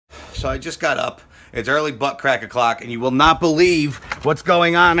so I just got up. It's early butt crack o'clock, and you will not believe what's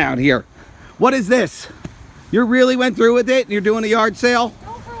going on out here. What is this? You really went through with it and you're doing a yard sale?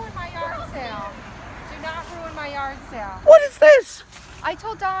 Don't ruin my yard sale. Do not ruin my yard sale. What is this? I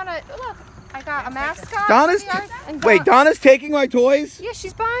told Donna, look, I got a mascot. Donna's wait, Donna's taking my toys? Yeah,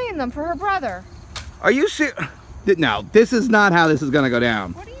 she's buying them for her brother. Are you serious? No, this is not how this is going to go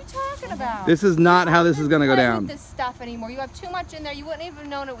down. What are you talking about? This is not how this is going to go down. With this stuff anymore. You have too much in there. You wouldn't even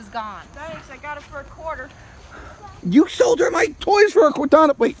known it was gone. Thanks. I got it for $0.25. You sold her my toys for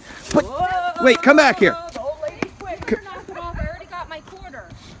 $0.25. Wait, wait, come back here. The old lady's quick. You're knock it off. I already got my quarter.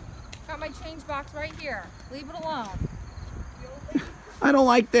 Got my change box right here. Leave it alone. I don't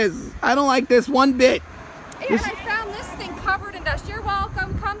like this. I don't like this one bit. And I found this thing covered in dust. You're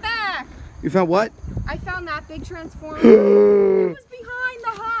welcome. Come back. You found what? I found that big transformer. It was behind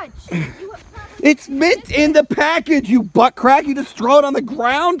the hutch. It's meant in the package, you butt crack. You just throw it on the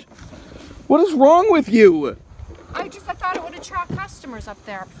ground? What is wrong with you? I thought it would attract customers up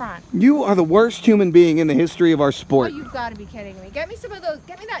there up front. You are the worst human being in the history of our sport. Oh, you've got to be kidding me. Get me some of those.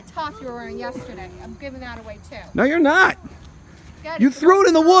 Get me that top you were wearing yesterday. I'm giving that away too. No, you're not. You threw it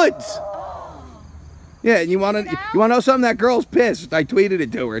in the woods. Oh. Yeah, and you want to know something? That girl's pissed. I tweeted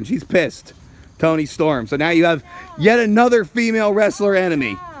it to her, and she's pissed. Toni Storm. So now you have yet another female wrestler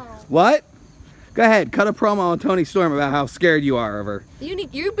enemy. What? Go ahead, cut a promo on Toni Storm about how scared you are of her.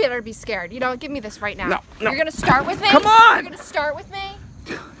 You better be scared. You know, give me this right now. No. You're gonna start with me? Come on! You're gonna start with me?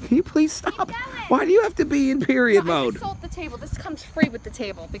 Can you please stop? Why do you have to be in period mode? I sold the table. This comes free with the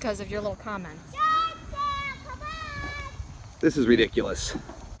table because of your little comments. This is ridiculous.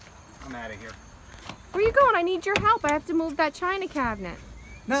 I'm out of here. Where are you going? I need your help. I have to move that china cabinet.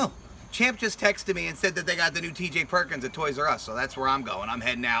 No. Champ just texted me and said that they got the new TJ Perkins at Toysrus, so that's where I'm going. I'm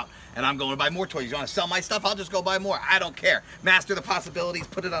heading out, and I'm going to buy more toys. You want to sell my stuff? I'll just go buy more. I don't care. Master the possibilities,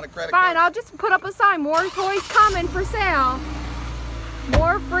 put it on a credit card. Fine, I'll just put up a sign. More toys coming for sale.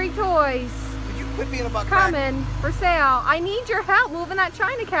 More free toys. Would you quit being a butt crack? Coming for sale. I need your help moving that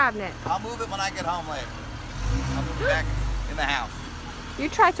china cabinet. I'll move it when I get home later. I'll move it back in the house. You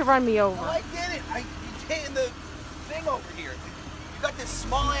tried to run me over. Well, I did it. You're taking the thing over here. You got this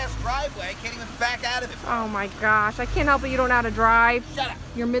small-ass driveway. I can't even back out of it. Oh my gosh, I can't help it you don't know how to drive. Shut up.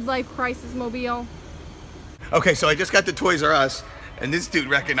 Your midlife crisis mobile. Okay, so I just got to Toys-R-Us, and this dude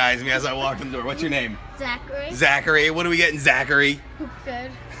recognized me as I walked in the door. What's your name? Zachary. Zachary. What are we getting, Zachary?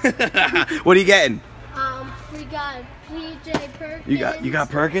 Good. What are you getting? We got TJ Perkins. You got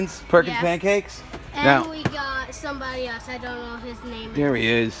Perkins? Perkins Yeah. pancakes? And now, we got somebody else. I don't know his name. there he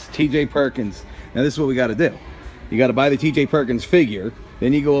is, TJ Perkins. Now this is what we got to do. You got to buy the TJ Perkins figure,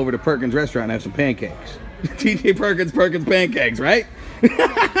 then you go over to Perkins restaurant and have some pancakes. TJ Perkins pancakes, right?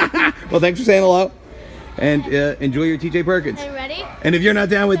 Well, thanks for saying hello, and enjoy your TJ Perkins. Are you ready? And if you're not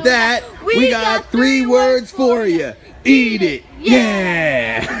down with that, we got 3 words for you. Eat it,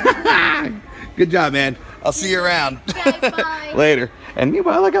 yeah. Good job, man. I'll see you around. Okay, bye. Later. And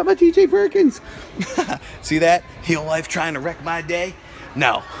meanwhile, I got my TJ Perkins. See that? Heel life trying to wreck my day?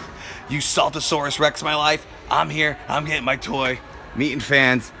 No. You Saltosaurus wrecks my life. I'm here. I'm getting my toy. Meeting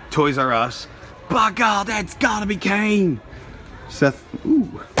fans. Toys-R-Us. By God, that's gotta be Kane. Seth.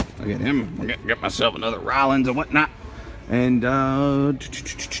 Ooh. I get him. I'm gonna get myself another Rollins and whatnot. And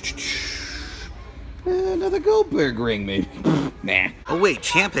another Goldberg ring, maybe. Nah. Oh wait,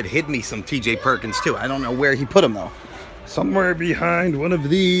 Champ had hid me some TJ Perkins too. I don't know where he put them though. Somewhere behind one of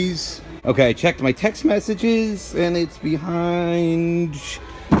these. Okay, I checked my text messages and it's behind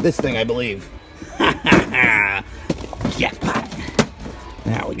this thing, I believe. Jackpot.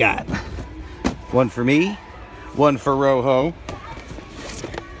 Now we got one for me, one for Rojo.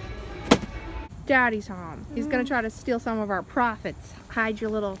 Daddy's home. He's gonna try to steal some of our profits. Hide your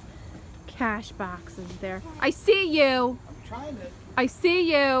little cash boxes there. I see you. I'm trying to. I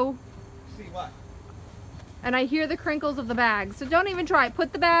see you. See what? And I hear the crinkles of the bags. So don't even try it.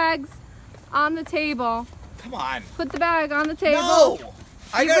 Put the bags on the table. Come on. Put the bag on the table. No!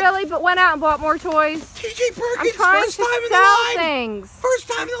 You really went out and bought more toys? TJ Perkins, I'm trying first to time in the sell line. things. First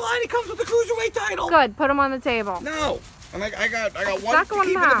time in the line, he comes with the cruiserweight title. Good, put them on the table. No, and I got one Not to going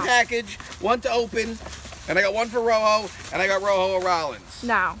keep in in the the house. package, one to open, and I got one for Rojo, and I got Rojo a Rollins.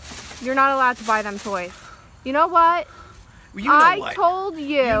 No, you're not allowed to buy them toys. You know what? You know I told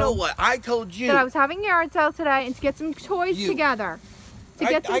you. You know what? I told you. That I was having a yard sale today and to get some toys together. To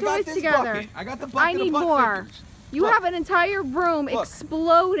get some toys together. Bucket. I got the bucket I need of butt more. figures. You Look. have an entire room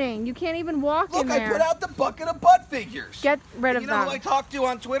exploding. You can't even walk in Look, there. I put out the bucket of butt figures. Get rid of You know them. who I talked to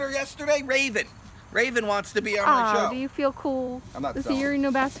on Twitter yesterday? Raven. Raven wants to be on my show. Do you feel cool? I'm not Is he selling. your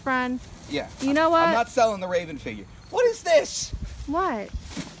new best friend? Yeah. You know what? I'm not selling the Raven figure. What is this? What?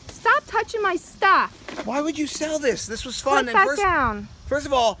 Stop touching my stuff. Why would you sell this? This was fun. Put that down. First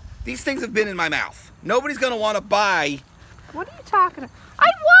of all, these things have been in my mouth. Nobody's gonna want to buy. What are you talking about?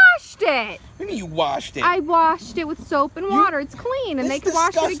 I washed it. What do you mean you washed it? I washed it with soap and water. It's clean, and they can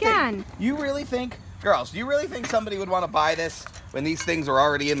wash it again. You really think, girls, do you really think somebody would want to buy this when these things are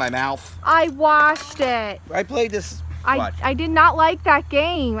already in my mouth? I washed it. I played this. I did not like that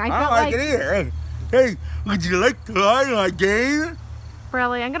game. I don't like it either. Hey, would you like to play my game?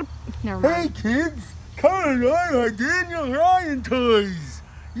 Really? I'm gonna. Never mind. Hey kids, come on my Daniel Ryan toys.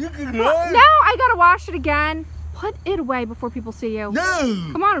 You can Well, now I gotta wash it again. Put it away before people see you. No.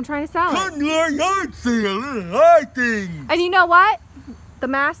 Come on, I'm trying to sell it. Come to our yard sale, little hard things. And you know what? The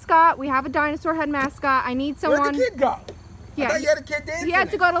mascot. We have a dinosaur head mascot. I need someone. Where'd the kid go? Yeah. I thought you had a kid dancing. He had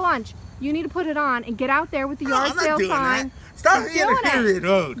to go to lunch. You need to put it on and get out there with the yard sale sign. That. Stop being in period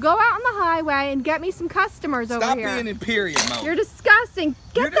mode. Go out on the highway and get me some customers over here. Stop being in period mode. You're disgusting.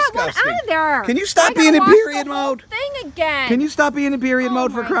 Get that one out of there. Can you stop being in period mode? Thing again. Can you stop being in period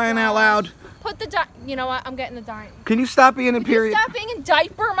mode for crying out loud? Put the you know what? I'm getting the diaper. Can you stop being in period? Stop being in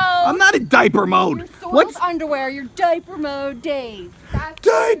diaper mode. I'm not in diaper mode. What's underwear? You're diaper mode, Dave.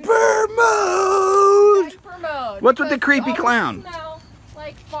 Diaper mode. Diaper mode. What's with the creepy clown? Smell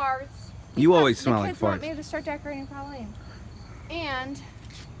like farts. You always smell like farts. Want me to start decorating Halloween. And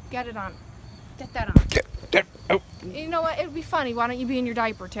get it on. Get that on. Oh. You know what? It would be funny. Why don't you be in your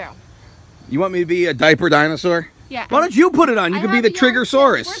diaper too? You want me to be a diaper dinosaur? Yeah. Why don't you put it on? You could be the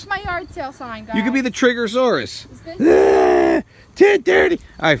Triggersaurus. Where's my yard sale sign, guys? You could be the Triggersaurus. Is this? 10:30.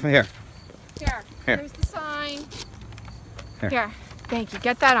 All right, here. Here. Here. Here's the sign. Here. Thank you.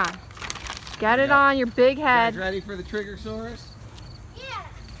 Get that on. Get it on your big head. You guys ready for the Triggersaurus? Yeah.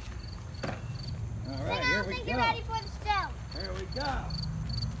 All right, I here don't we think go. you're ready for the sale. Here we go.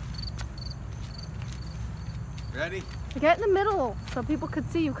 Ready? Get in the middle so people could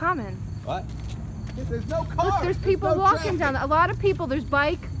see you coming. What? There's no cars. Look, there's people walking down. A lot of people. There's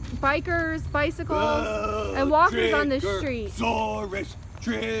bikers, bicycles, and walkers on this street. Triggersaurus,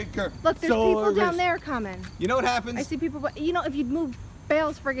 Triggersaurus. Look, there's people down there coming. You know what happens? I see people, but you know, if you'd move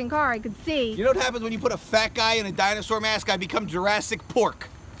Bale's friggin' car, I could see. You know what happens when you put a fat guy in a dinosaur mask? I become Jurassic Pork.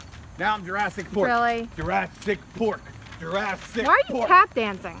 Now I'm Jurassic Pork. Really? Jurassic Pork. Jurassic Why are you tap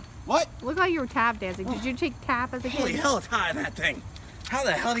dancing? What? Look like you were tap dancing. Did you take tap as a kid? Holy hell, it's high, that thing. How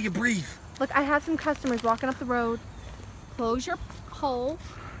the hell do you breathe? Look, I have some customers walking up the road. Close your hole.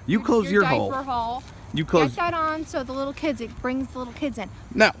 You close your hole. Diaper hole. You close. Get that on so the little kids, it brings the little kids in.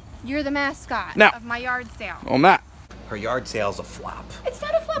 No. You're the mascot No. of my yard sale. I'm not. Her yard sale's a flop. It's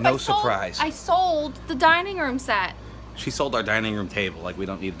not a flop. No surprise. I sold the dining room set. She sold our dining room table like we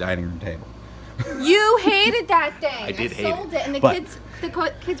don't need a dining room table. You hated that thing. I did hate sold it. And but-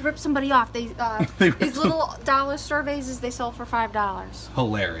 the kids ripped somebody off. They these little dollar store vases they sold for $5.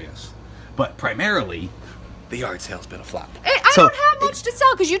 Hilarious. But primarily, the yard sale's been a flop. I don't have much to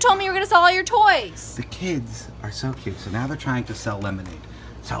sell because you told me you were going to sell all your toys. The kids are so cute, so now they're trying to sell lemonade.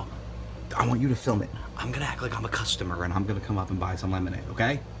 So, I want you to film it. I'm going to act like I'm a customer and I'm going to come up and buy some lemonade,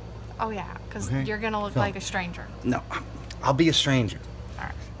 okay? Oh, yeah, because Okay. you're going to look Film. like a stranger. No, I'll be a stranger. All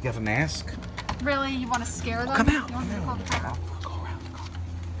right. You have a mask? Really? You want to scare them? Come out. You want me to call the truck? Go around.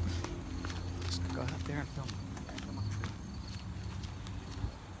 Just go out there and film.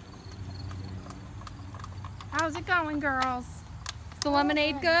 How's it going, girls? Is the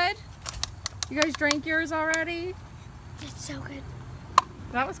lemonade good? You guys drank yours already? It's so good.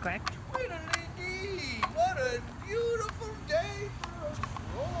 That was quick. Wait a minute, what a beautiful day for a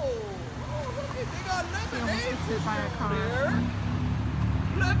stroll. Oh, look at, they got lemonade gets hit by a car. there.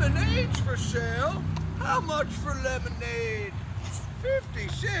 Lemonade's for sale. How much for lemonade? 50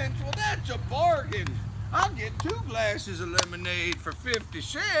 cents? Well, that's a bargain. I'll get 2 glasses of lemonade for 50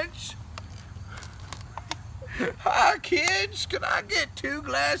 cents. Hi, kids. Can I get 2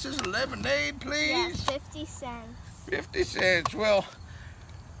 glasses of lemonade, please? Yeah, 50 cents. 50 cents. Well,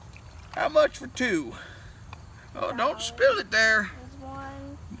 how much for 2? Oh, don't spill it there. There's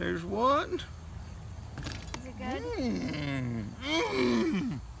one. There's one. Is it good?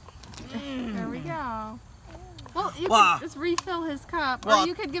 There we go. Well, you Wow. could just refill his cup, Well, or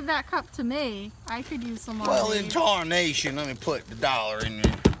you could give that cup to me. I could use some more. Well, in tarnation, let me put the dollar in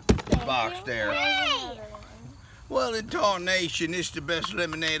the box there. Hey! Well, in tarnation, this is the best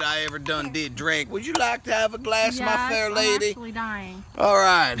lemonade I ever did drink. Would you like to have a glass, yes, my fair lady? I'm actually dying. All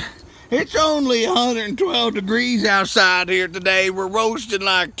right. It's only 112 degrees outside here today. We're roasting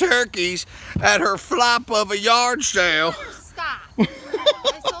like turkeys at her flop of a yard sale. Stop. I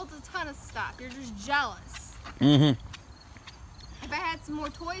sold a ton of stuff. You're just jealous. Mm-hmm. If I had some more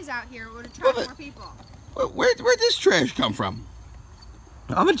toys out here, it would attract Well, more people. Where'd this trash come from?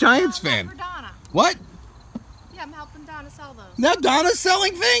 I'm a Giants For fan. Donna. What? Yeah, I'm helping Donna sell those. Now Donna's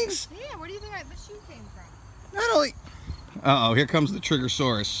selling things? Yeah, where do you think the shoe came from? Not only... Uh-oh, here comes the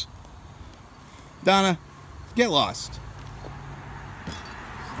Triggersaurus. Donna, get lost. She's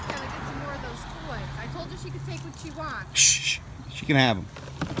gotta get some more of those toys. I told her she could take what she wants. Shh. She can have them.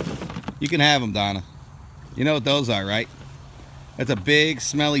 You can have them, Donna. You know what those are, right? That's a big,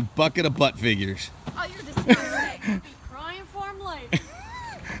 smelly bucket of butt figures. Oh, you're disgusting. Crying for him later.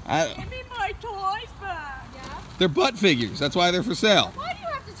 Give me my toys back. Yeah? They're butt figures. That's why they're for sale. Why do you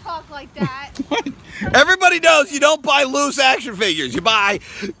have to talk like that? Everybody knows you don't buy loose action figures. You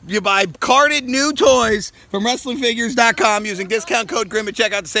buy carded new toys from WrestlingFigures.com using discount code GRIM at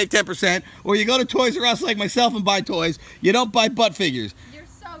checkout to save 10%. Or you go to Toysrus like myself and buy toys. You don't buy butt figures. You're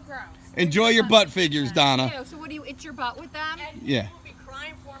so gross. Enjoy your butt figures, Donna. Ew, so what do you itch your butt with them? Yeah. Be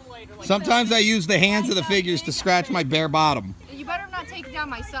crying for him later. Like Sometimes I use the hands of the figures to scratch my bare bottom. You better not take down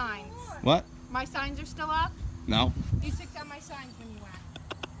my signs. What? My signs are still up? No. You took down my signs when you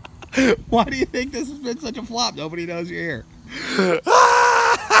went. Why do you think this has been such a flop? Nobody knows you're here.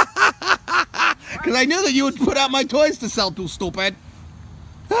 Because I knew that you would put out my toys to sell, too stupid.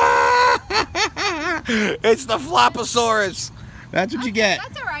 It's the Floposaurus. That's what you get.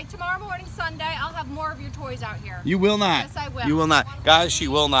 That's all right. Tomorrow morning, Sunday, I'll have more of your toys out here. You will not. Yes, I will. You will not. Guys, she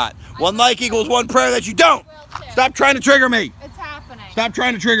will not. One like equals one prayer that you don't. Will too. Stop trying to trigger me. It's happening. Stop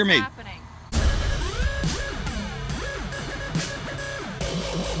trying to trigger It's me. happening.